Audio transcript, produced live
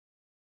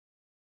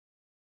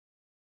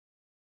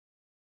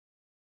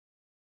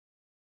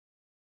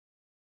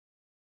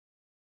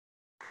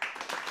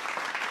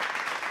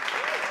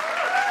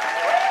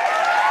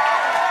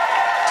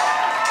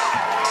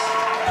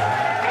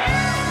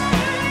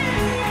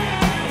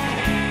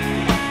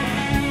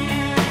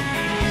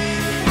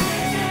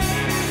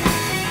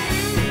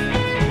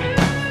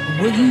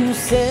You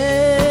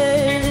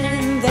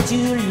said that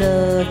you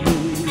loved me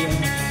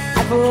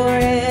and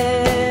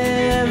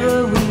forever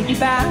we'd be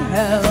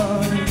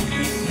bound.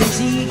 Then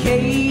she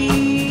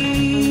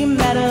came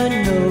out of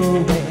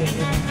nowhere,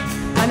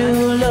 I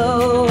knew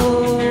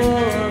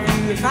love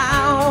you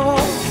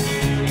found.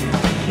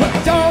 But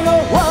I don't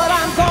know what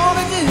I'm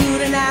gonna do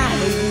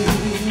tonight.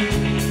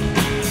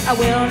 I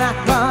will not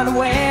run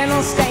away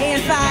nor stay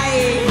and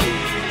fight.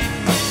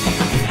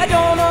 I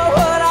don't know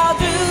what I'll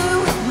do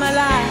with my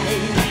life,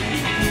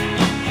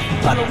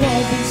 but it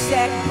won't be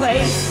second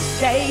place,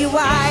 stay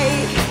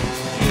white.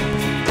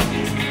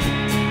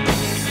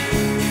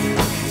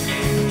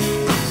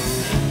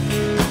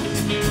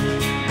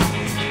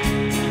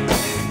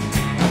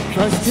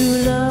 First to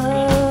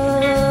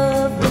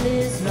love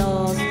is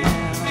lost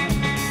now,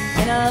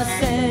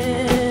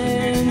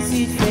 innocence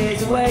it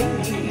fades away.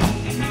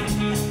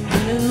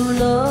 New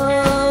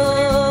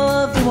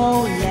love it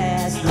won't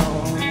last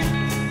long,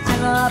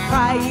 and the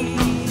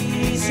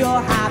price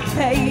you'll have to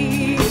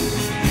pay.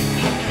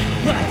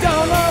 But I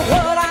don't know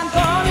what I'm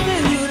gonna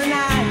do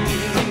tonight.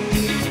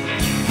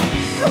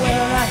 I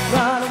will not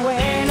run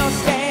away nor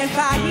stay and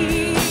fight.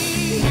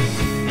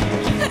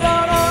 I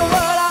don't know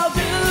what I'll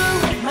do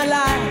with my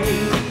life,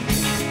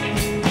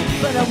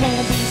 but I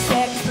won't be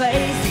second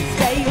place and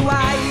stay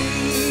white.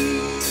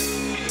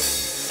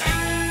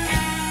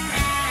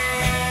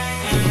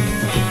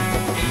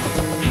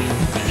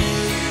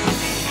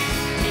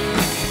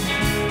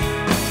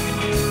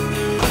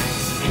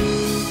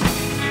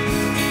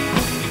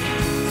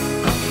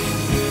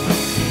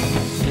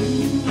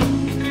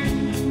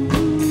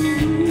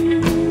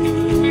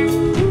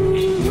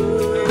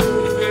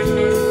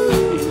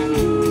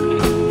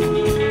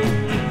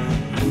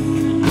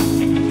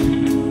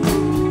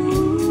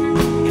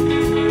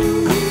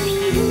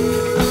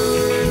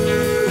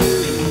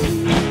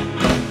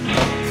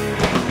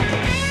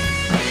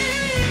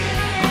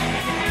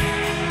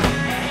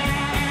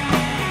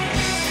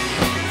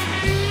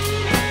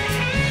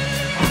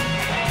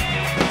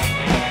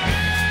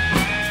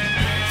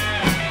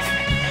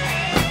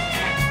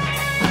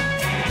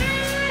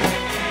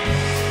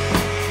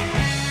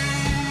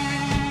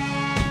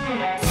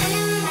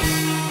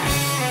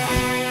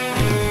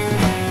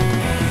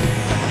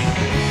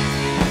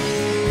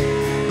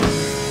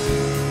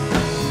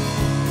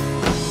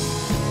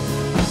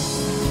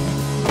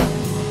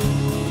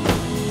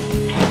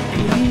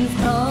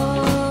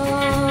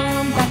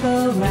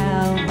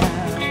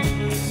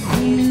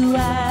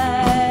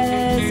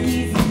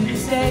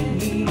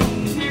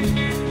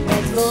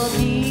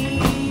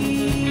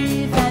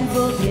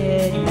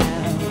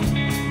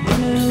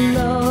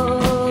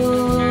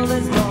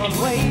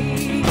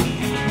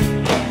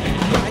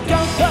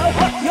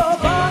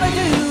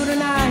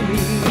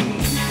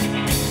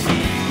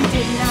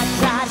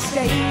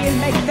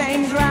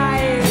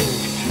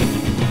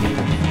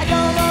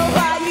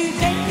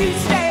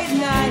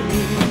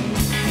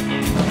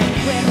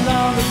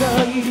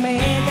 You've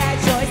made that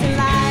choice in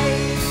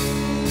life.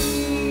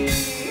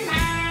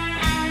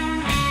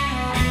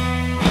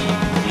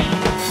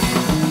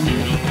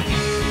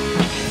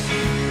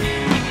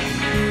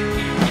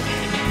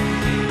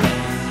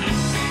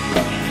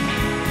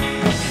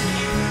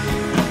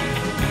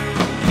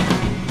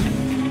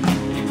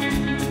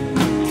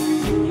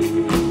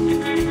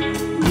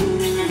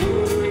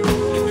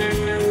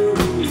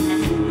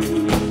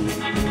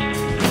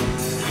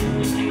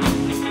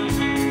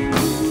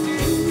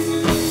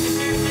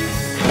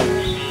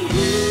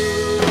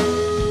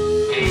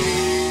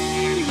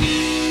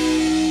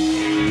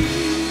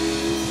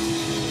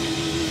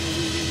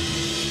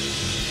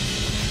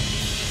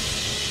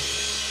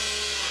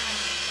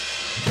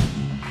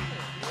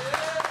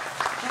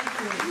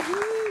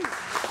 Thank you.